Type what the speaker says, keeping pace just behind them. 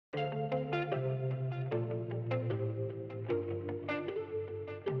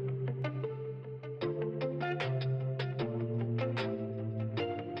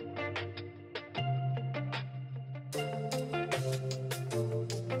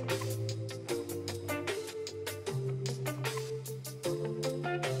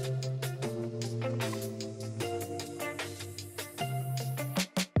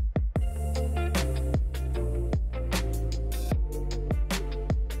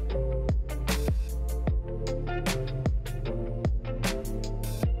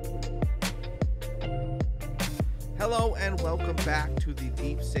Hello and welcome back to the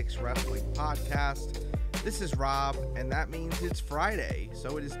Deep Six Wrestling Podcast. This is Rob, and that means it's Friday,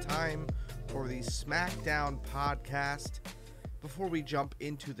 so it is time for the Smackdown podcast. Before we jump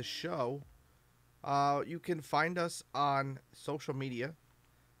into the show, you can find us on social media,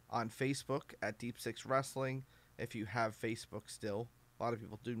 on Facebook at Deep Six Wrestling, if you have Facebook still. A lot of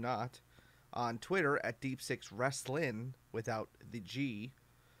people do not. On Twitter at Deep Six Wrestling without the G.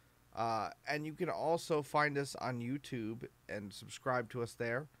 And you can also find us on YouTube and subscribe to us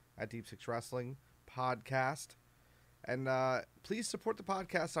there at Deep Six Wrestling Podcast. And please support the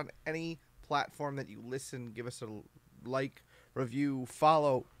podcast on any platform that you listen. Give us a like, review,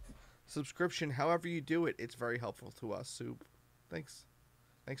 follow, subscription. However you do it, it's very helpful to us. Soup. Thanks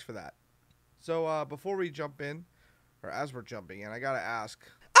for that. So before we jump in, or as we're jumping in, I gotta ask,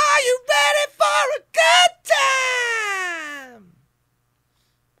 are you ready for a good time?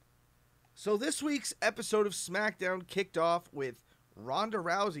 So this week's episode of SmackDown kicked off with Ronda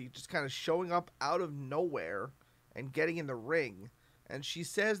Rousey just kind of showing up out of nowhere and getting in the ring. And she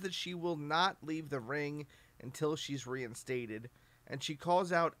says that she will not leave the ring until she's reinstated. And she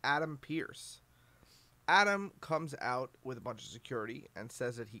calls out Adam Pearce. Adam comes out with a bunch of security and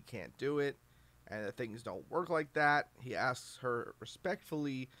says that he can't do it and that things don't work like that. He asks her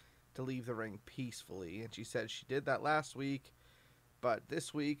respectfully to leave the ring peacefully. And she said she did that last week. But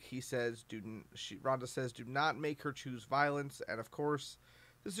this week, Ronda says, do not make her choose violence. And of course,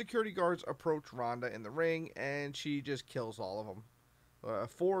 the security guards approach Ronda in the ring, and she just kills all of them.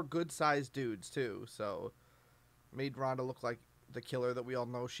 4 good-sized dudes, too. So, made Ronda look like the killer that we all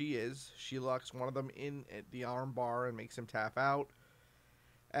know she is. She locks one of them in at the arm bar and makes him tap out.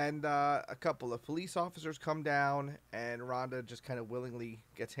 And a couple of police officers come down, and Ronda just kind of willingly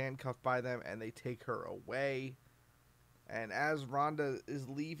gets handcuffed by them, and they take her away. And as Ronda is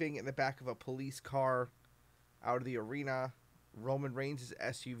leaving in the back of a police car out of the arena, Roman Reigns'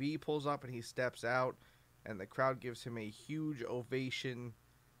 SUV pulls up and he steps out, and the crowd gives him a huge ovation.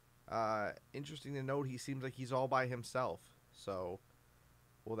 Interesting to note, he seems like he's all by himself. So,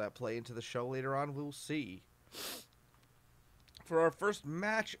 will that play into the show later on? We'll see. For our first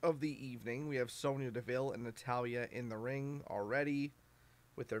match of the evening, we have Sonya Deville and Natalya in the ring already,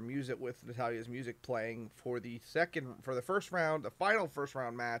 with Natalya's music playing for the final first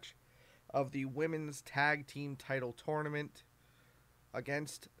round match of the women's tag team title tournament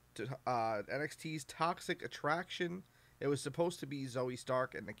against NXT's Toxic Attraction. It was supposed to be Zoe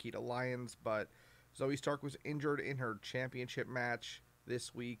Stark and Nikita Lyons, but Zoe Stark was injured in her championship match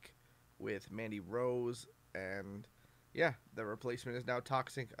this week with Mandy Rose, and yeah, the replacement is now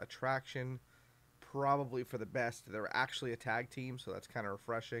Toxic Attraction. Probably for the best. They're actually a tag team, so that's kind of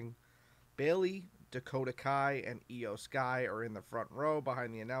refreshing. Bayley, Dakota Kai, and Io Sky are in the front row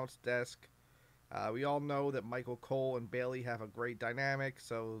behind the announce desk. We all know that Michael Cole and Bayley have a great dynamic,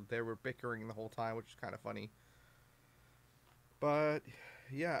 so they were bickering the whole time, which is kind of funny. But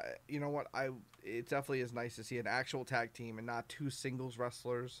yeah, you know what? It definitely is nice to see an actual tag team and not 2 singles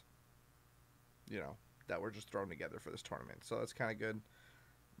wrestlers, that were just thrown together for this tournament. So that's kind of good.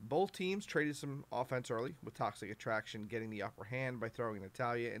 Both teams traded some offense early, with Toxic Attraction getting the upper hand by throwing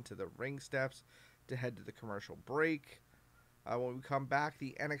Natalya into the ring steps to head to the commercial break. When we come back,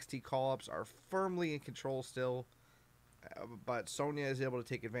 the NXT call-ups are firmly in control still, but Sonya is able to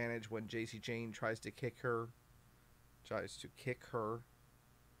take advantage when Jayne tries to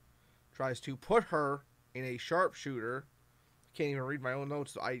put her in a sharpshooter. Can't even read my own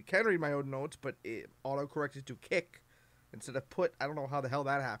notes. I can read my own notes, but it auto-corrected to kick instead of put. I don't know how the hell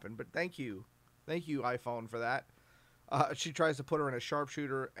that happened, but thank you, iPhone, for that. She tries to put her in a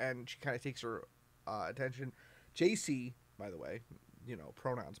sharpshooter, and she kind of takes her attention. Jacy, by the way,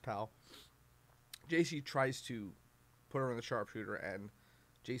 pronouns, pal. Jacy tries to put her in the sharpshooter, and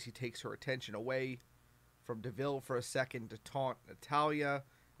Jacy takes her attention away from Deville for a second to taunt Natalya,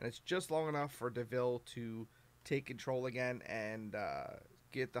 and it's just long enough for Deville to take control again and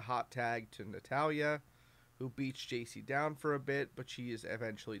get the hot tag to Natalya, who beats Jacy down for a bit, but she is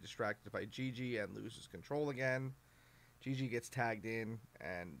eventually distracted by Gigi and loses control again. Gigi gets tagged in,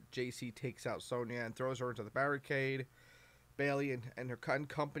 and Jacy takes out Sonya and throws her into the barricade. Bayley and her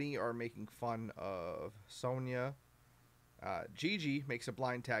company are making fun of Sonya. Gigi makes a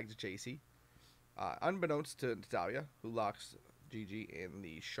blind tag to Jacy, unbeknownst to Natalya, who locks Gigi in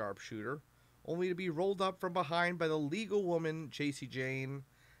the sharpshooter, only to be rolled up from behind by the legal woman, Jayne.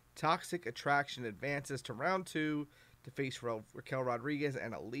 Toxic Attraction advances to round 2 to face Raquel Rodriguez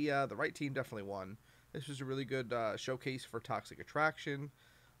and Aaliyah. The right team definitely won. This was a really good showcase for Toxic Attraction.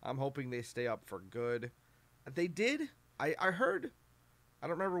 I'm hoping they stay up for good. They did. I heard I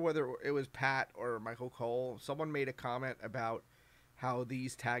don't remember whether it was Pat or Michael Cole. Someone made a comment about how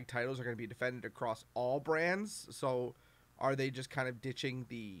these tag titles are going to be defended across all brands. So are they just kind of ditching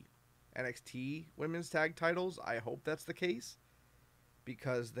the NXT women's tag titles? I hope that's the case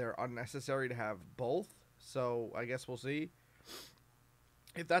because they're unnecessary to have both. So I guess we'll see.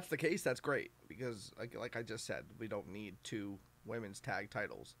 If that's the case, that's great because, like I just said, we don't need 2 women's tag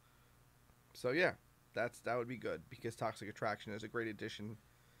titles. So yeah, that would be good because Toxic Attraction is a great addition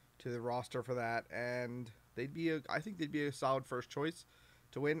to the roster for that, and I think they'd be a solid first choice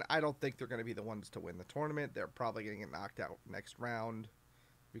to win. I don't think they're going to be the ones to win the tournament. They're probably going to get knocked out next round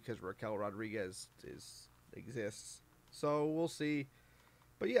because Raquel Rodriguez exists. So we'll see.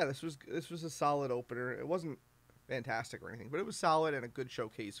 But yeah, this was a solid opener. It wasn't fantastic or anything, but it was solid and a good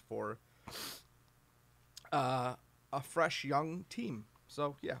showcase for a fresh young team.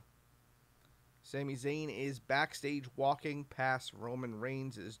 So yeah. Sami Zayn is backstage walking past Roman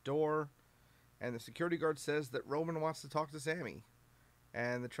Reigns' door, and the security guard says that Roman wants to talk to Sami.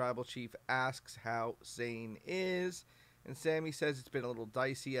 And the tribal chief asks how Zayn is, and Sami says it's been a little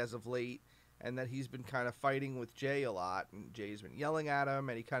dicey as of late, and that he's been kind of fighting with Jay a lot, and Jay's been yelling at him,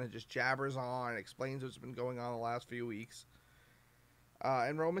 and he kind of just jabbers on and explains what's been going on the last few weeks.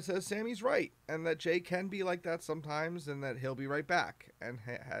 And Roman says Sami's right, and that Jay can be like that sometimes, and that he'll be right back, and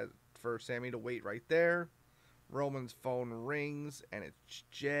has for Sami to wait right there. Roman's phone rings, and it's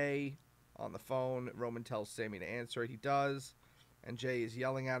Jay on the phone. Roman tells Sami to answer it. He does, and Jay is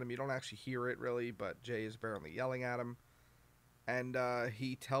yelling at him. You don't actually hear it, really, but Jay is apparently yelling at him. And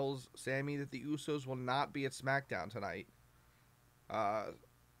he tells Sami that the Usos will not be at SmackDown tonight.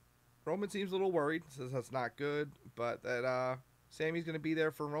 Roman seems a little worried, says that's not good, but that Sami's going to be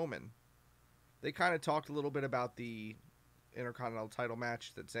there for Roman. They kind of talked a little bit about the Intercontinental title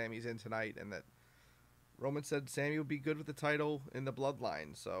match that Sami's in tonight, and that Roman said Sami would be good with the title in the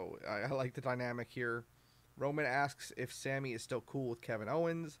Bloodline. So I like the dynamic here. Roman asks if Sami is still cool with Kevin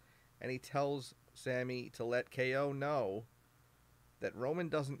Owens, and he tells Sami to let KO know that Roman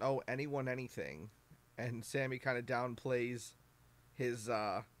doesn't owe anyone anything, and Sami kind of downplays his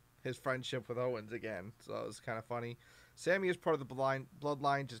friendship with Owens again. So it was kind of funny. Sami is part of the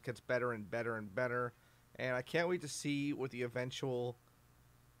Bloodline, just gets better and better and better. And I can't wait to see what the eventual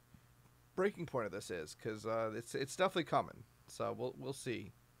breaking point of this is, because it's definitely coming. So we'll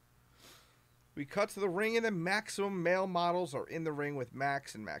see. We cut to the ring, and the Maximum male models are in the ring with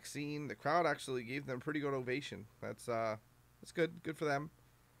Max and Maxine. The crowd actually gave them a pretty good ovation. That's good. Good for them.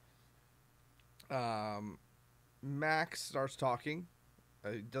 Max starts talking.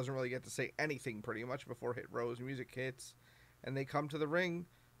 He doesn't really get to say anything pretty much before Hit Row's music hits, and they come to the ring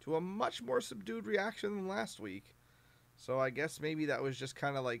to a much more subdued reaction than last week. So I guess maybe that was just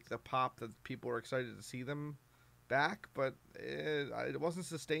kind of like the pop that people were excited to see them back, but it wasn't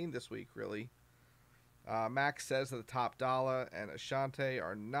sustained this week, really. Max says that the Top Dollar and Ashante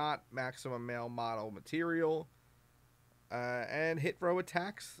are not Maximum male model material, and Hit Row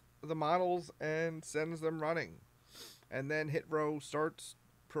attacks the models and sends them running. And then Hit Row starts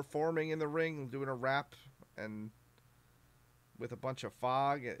performing in the ring, doing a rap, and with a bunch of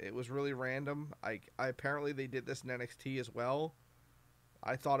fog. It was really random. I apparently they did this in NXT as well.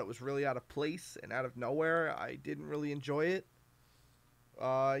 I thought it was really out of place and out of nowhere. I didn't really enjoy it.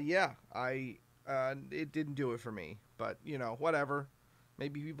 It didn't do it for me. But, whatever.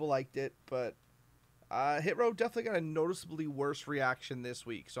 Maybe people liked it, but Hit Row definitely got a noticeably worse reaction this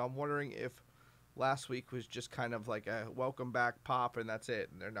week. So I'm wondering if last week was just kind of like a welcome back pop and that's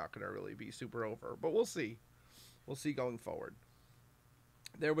it. And they're not going to really be super over. But we'll see. We'll see going forward.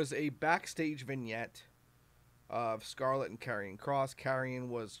 There was a backstage vignette of Scarlett and Karrion Kross. Karrion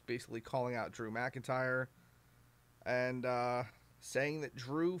was basically calling out Drew McIntyre and saying that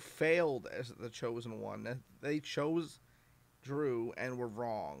Drew failed as the chosen one. They chose Drew and were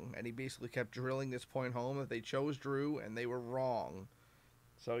wrong. And he basically kept drilling this point home that they chose Drew and they were wrong.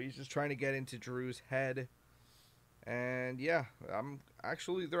 So he's just trying to get into Drew's head. And yeah, they're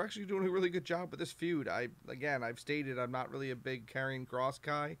actually doing a really good job with this feud. I've stated I'm not really a big Karrion Kross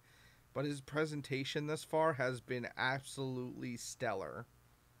guy, but his presentation thus far has been absolutely stellar.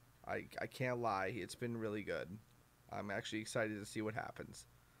 I can't lie, it's been really good. I'm actually excited to see what happens.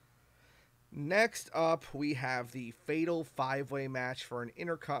 Next up, we have the Fatal 5-Way match for an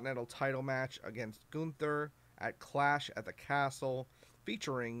Intercontinental title match against Gunther at Clash at the Castle,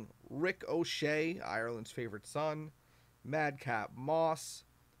 featuring Ricochet, Ireland's favorite son, Madcap Moss,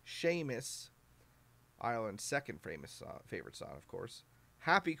 Sheamus, Ireland's second favorite son, of course,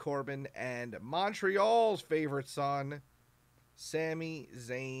 Happy Corbin, and Montreal's favorite son, Sami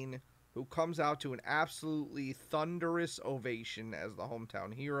Zayn, who comes out to an absolutely thunderous ovation as the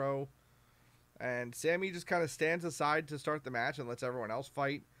hometown hero. And Sami just kind of stands aside to start the match and lets everyone else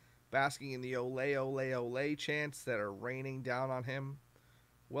fight, basking in the ole, ole, ole chants that are raining down on him.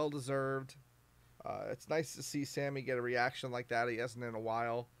 Well deserved. It's nice to see Sami get a reaction like that. He hasn't in a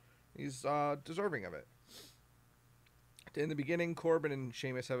while. He's deserving of it. In the beginning, Corbin and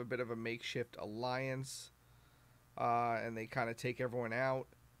Sheamus have a bit of a makeshift alliance, and they kind of take everyone out.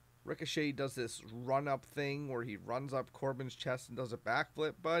 Ricochet does this run-up thing where he runs up Corbin's chest and does a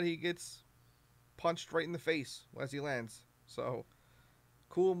backflip, but he gets punched right in the face as he lands. So,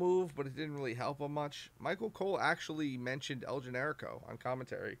 cool move, but it didn't really help him much. Michael Cole actually mentioned El Generico on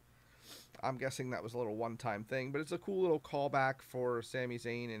commentary. I'm guessing that was a little one-time thing, but it's a cool little callback for Sami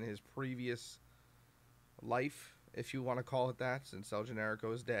Zayn in his previous life, if you want to call it that, since El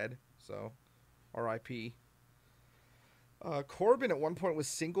Generico is dead. So, R.I.P. Corbin at one point was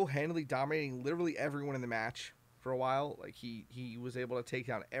single-handedly dominating literally everyone in the match for a while. Like, he was able to take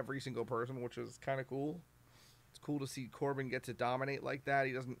down every single person, which was kind of cool. It's cool to see Corbin get to dominate like that.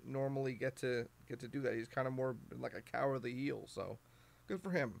 He doesn't normally get to do that. He's kind of more like a cowardly heel, so good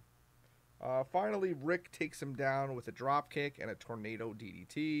for him. Finally, Rick takes him down with a dropkick and a tornado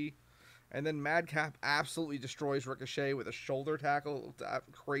DDT. And then Madcap absolutely destroys Ricochet with a shoulder tackle. It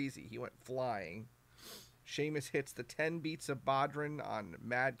looked crazy. He went flying. Sheamus hits the 10 beats of Bodhrán on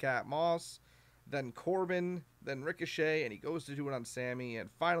Madcap Moss. Then Corbin, then Ricochet, and he goes to do it on Sami. And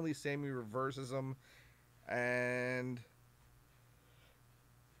finally, Sami reverses him. And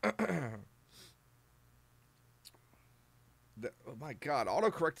oh my god,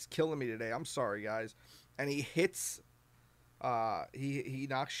 autocorrect is killing me today. I'm sorry, guys. And he hits, he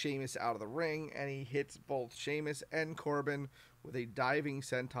knocks Sheamus out of the ring, and he hits both Sheamus and Corbin with a diving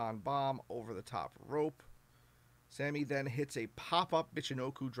senton bomb over the top rope. Sami then hits a pop-up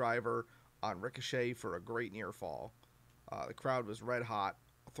Michinoku driver on Ricochet for a great near fall. The crowd was red hot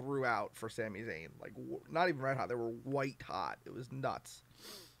throughout for Sami Zayn. Like, not even red hot, they were white hot. It was nuts.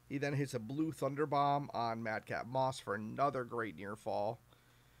 He then hits a blue thunder bomb on Madcap Moss for another great near fall.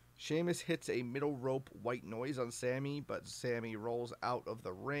 Sheamus hits a middle rope white noise on Sami, but Sami rolls out of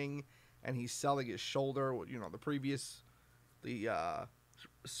the ring, and he's selling his shoulder. You know, the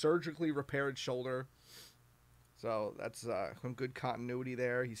surgically repaired shoulder. So that's some good continuity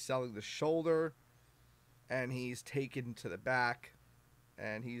there. He's selling the shoulder, and he's taken to the back,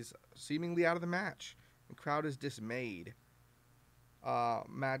 and he's seemingly out of the match. The crowd is dismayed.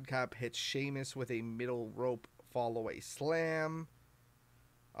 Madcap hits Sheamus with a middle rope fall-away slam.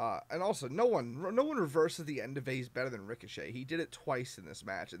 And also, no one reverses the end of Vase better than Ricochet. He did it twice in this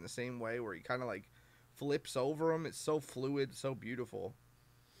match in the same way, where he kind of like flips over him. It's so fluid, so beautiful.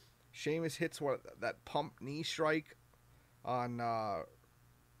 Sheamus hits that pump knee strike on, I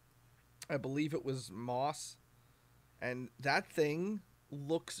believe it was Moss. And that thing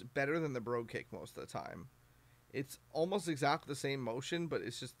looks better than the bro kick most of the time. It's almost exactly the same motion, but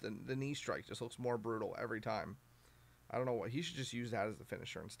it's just the knee strike just looks more brutal every time. I don't know what. He should just use that as the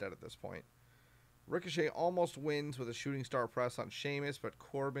finisher instead at this point. Ricochet almost wins with a shooting star press on Sheamus, but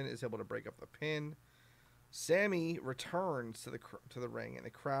Corbin is able to break up the pin. Sami returns to the ring, and the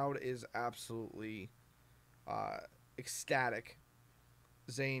crowd is absolutely ecstatic.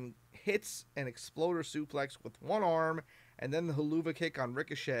 Zayn hits an exploder suplex with one arm, and then the haluva kick on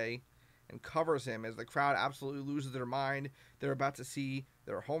Ricochet, and covers him as the crowd absolutely loses their mind. They're about to see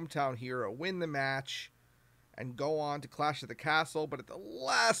their hometown hero win the match and go on to Clash at the Castle, but at the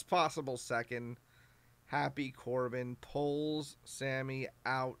last possible second, Happy Corbin pulls Sami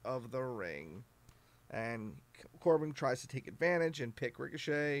out of the ring. And Corbin tries to take advantage and pin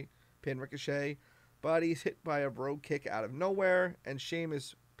Ricochet, but he's hit by a brogue kick out of nowhere, and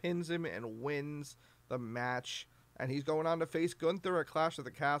Sheamus pins him and wins the match. And he's going on to face Gunther at Clash at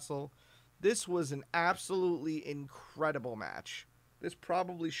the Castle. This was an absolutely incredible match. This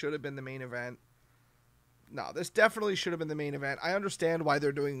probably should have been the main event. No, this definitely should have been the main event. I understand why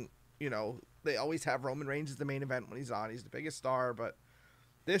they're doing, they always have Roman Reigns as the main event when he's on. He's the biggest star, but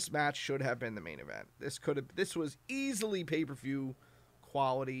this match should have been the main event. This was easily pay-per-view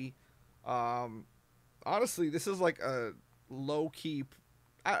quality. Honestly, this is like a low-key,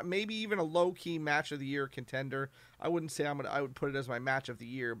 maybe even a low-key match of the year contender. I wouldn't say I would put it as my match of the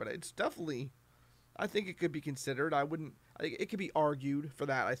year, but it's definitely, I think it could be considered. I think it could be argued for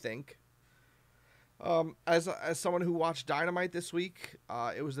that, I think. As someone who watched Dynamite this week,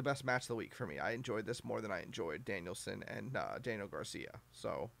 it was the best match of the week for me. I enjoyed this more than I enjoyed Danielson and Daniel Garcia.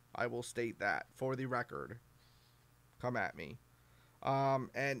 So I will state that for the record. Come at me.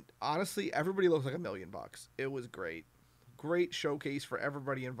 And honestly, everybody looks like $1 million. It was great. great showcase for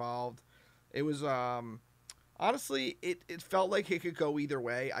everybody involved. It was, honestly, it felt like it could go either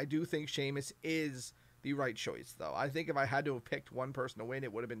way. I do think Sheamus is the right choice, though. I think if I had to have picked one person to win,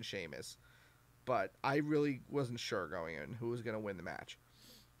 it would have been Sheamus. But I really wasn't sure going in who was going to win the match.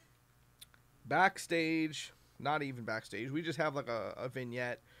 Backstage, not even backstage, we just have like a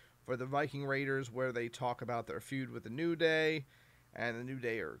vignette for the Viking Raiders where they talk about their feud with the New Day. And the New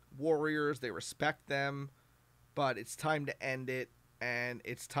Day are warriors. They respect them. But it's time to end it. And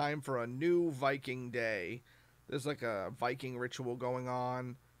it's time for a new Viking Day. There's like a Viking ritual going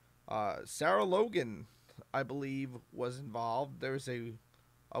on. Sarah Logan, I believe, was involved. There's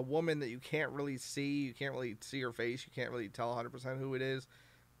a woman that you can't really see. You can't really see her face. You can't really tell 100% who it is.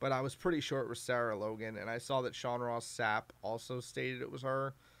 But I was pretty sure it was Sarah Logan. And I saw that Sean Ross Sapp also stated it was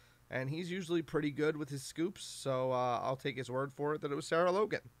her. And he's usually pretty good with his scoops. So I'll take his word for it that it was Sarah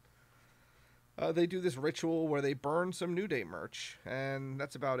Logan. They do this ritual where they burn some New Day merch. And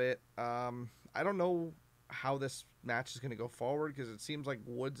that's about it. I don't know how this match is going to go forward, because it seems like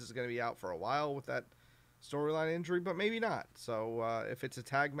Woods is going to be out for a while with that storyline injury, but maybe not. So if it's a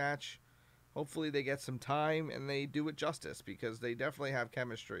tag match, hopefully they get some time and they do it justice, because they definitely have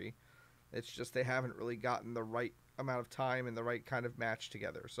chemistry. It's just they haven't really gotten the right amount of time and the right kind of match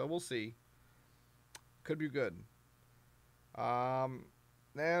together. So we'll see. Could be good.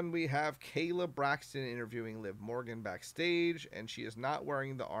 Then we have Kayla Braxton interviewing Liv Morgan backstage, and she is not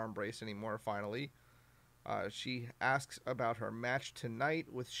wearing the arm brace anymore, finally. She asks about her match tonight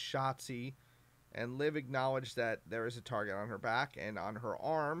with Shotzi, and Liv acknowledged that there is a target on her back and on her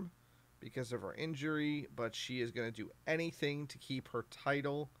arm because of her injury, but she is going to do anything to keep her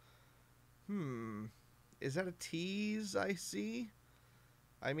title. Is that a tease I see?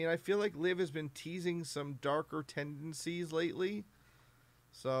 I mean, I feel like Liv has been teasing some darker tendencies lately.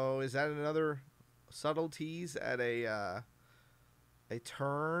 So is that another subtle tease at a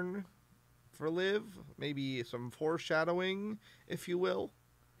turn for Liv? Maybe some foreshadowing, if you will.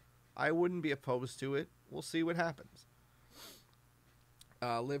 I wouldn't be opposed to it. We'll see what happens.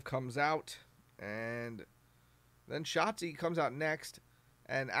 Liv comes out, and then Shotzi comes out next.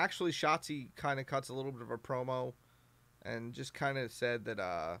 And actually, Shotzi kind of cuts a little bit of a promo and just kind of said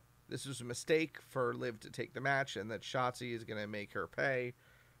that this was a mistake for Liv to take the match, and that Shotzi is going to make her pay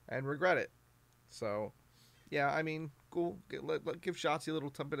and regret it. So, yeah, I mean, cool. Give Shotzi a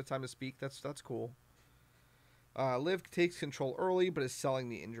little bit of time to speak. That's cool. Liv takes control early, but is selling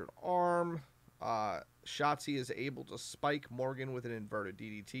the injured arm. Shotzi is able to spike Morgan with an inverted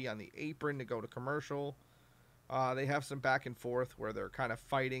DDT on the apron to go to commercial. They have some back and forth where they're kind of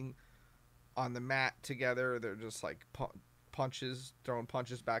fighting on the mat together. They're just like punches, throwing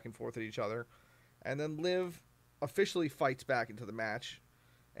punches back and forth at each other. And then Liv officially fights back into the match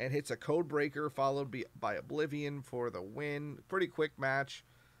and hits a code breaker followed by Oblivion for the win. Pretty quick match.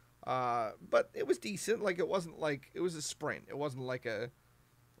 But it was decent. Like, it wasn't like, it was a sprint. It wasn't like a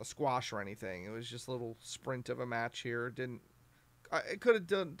squash or anything. It was just a little sprint of a match here. It could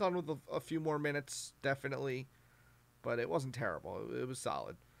have done with a few more minutes, definitely. But it wasn't terrible. It was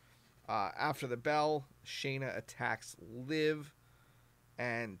solid. After the bell, Shayna attacks Liv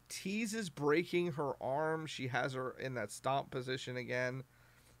and teases breaking her arm. She has her in that stomp position again.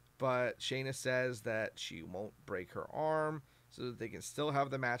 But Shayna says that she won't break her arm so that they can still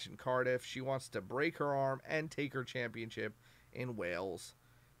have the match in Cardiff. She wants to break her arm and take her championship in Wales.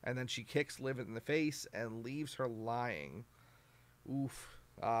 And then she kicks Liv in the face and leaves her lying. Oof.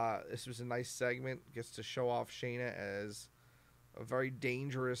 This was a nice segment. Gets to show off Shayna as a very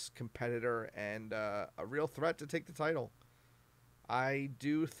dangerous competitor and a real threat to take the title. I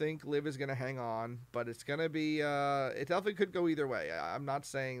do think Liv is going to hang on, but it's going to be... it definitely could go either way. I'm not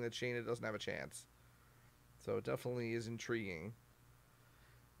saying that Shayna doesn't have a chance. So it definitely is intriguing.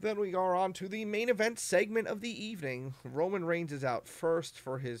 Then we go on to the main event segment of the evening. Roman Reigns is out first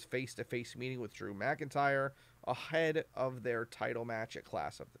for his face-to-face meeting with Drew McIntyre ahead of their title match at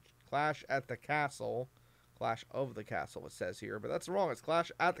Clash at the Castle. Clash of the Castle, it says here, but that's wrong. It's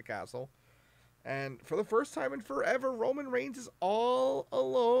Clash at the Castle. And for the first time in forever, Roman Reigns is all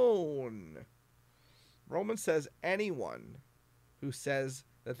alone. Roman says anyone who says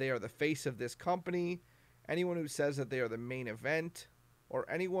that they are the face of this company, anyone who says that they are the main event, or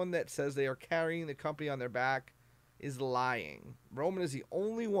anyone that says they are carrying the company on their back is lying. Roman is the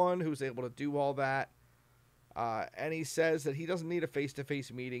only one who's able to do all that. And he says that he doesn't need a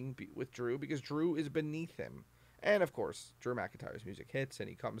face-to-face meeting with Drew because Drew is beneath him. And, of course, Drew McIntyre's music hits and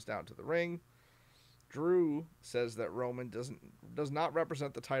he comes down to the ring. Drew says that Roman does not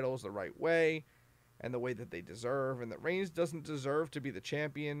represent the titles the right way and the way that they deserve, and that Reigns doesn't deserve to be the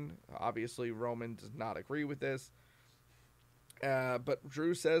champion. Obviously, Roman does not agree with this. But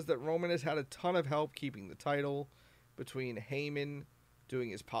Drew says that Roman has had a ton of help keeping the title between Heyman doing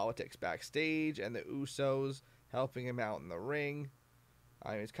his politics backstage and the Usos helping him out in the ring.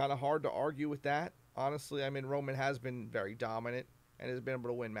 I mean, it's kind of hard to argue with that, honestly. I mean, Roman has been very dominant and has been able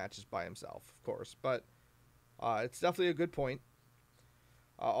to win matches by himself, of course. But it's definitely a good point.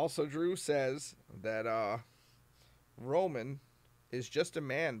 Also, Drew says that Roman is just a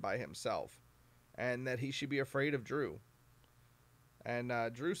man by himself and that he should be afraid of Drew. And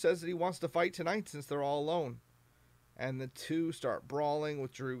Drew says that he wants to fight tonight since they're all alone. And the two start brawling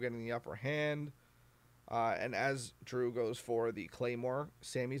with Drew getting the upper hand. And as Drew goes for the Claymore,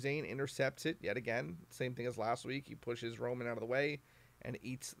 Sami Zayn intercepts it yet again. Same thing as last week. He pushes Roman out of the way and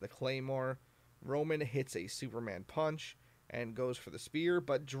eats the Claymore. Roman hits a Superman punch and goes for the spear,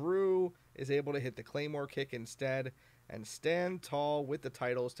 but Drew is able to hit the Claymore kick instead and stand tall with the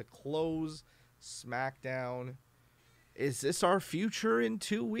titles to close SmackDown. Is this our future in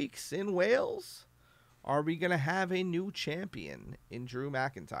 2 weeks in Wales? Are we going to have a new champion in Drew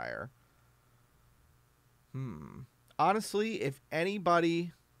McIntyre? Honestly, if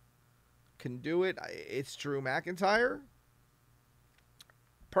anybody can do it, it's Drew McIntyre.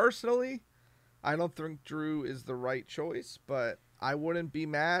 Personally, I don't think Drew is the right choice, but I wouldn't be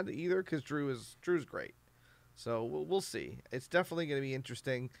mad either because Drew's great. So we'll see. It's definitely going to be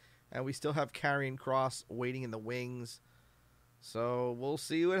interesting, and we still have Karrion Kross waiting in the wings. So we'll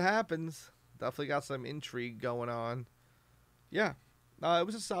see what happens. Definitely got some intrigue going on. Yeah, it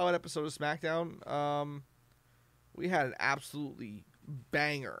was a solid episode of SmackDown. We had an absolute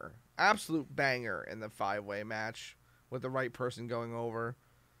banger in the 5-way match with the right person going over.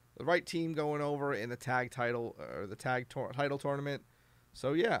 The right team going over in the tag title or the title tournament.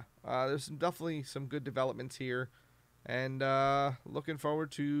 So yeah, there's definitely some good developments here, and looking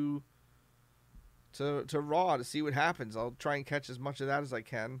forward to Raw to see what happens. I'll try and catch as much of that as I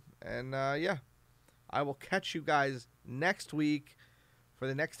can, and yeah, I will catch you guys next week for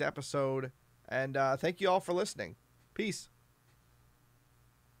the next episode. And thank you all for listening. Peace.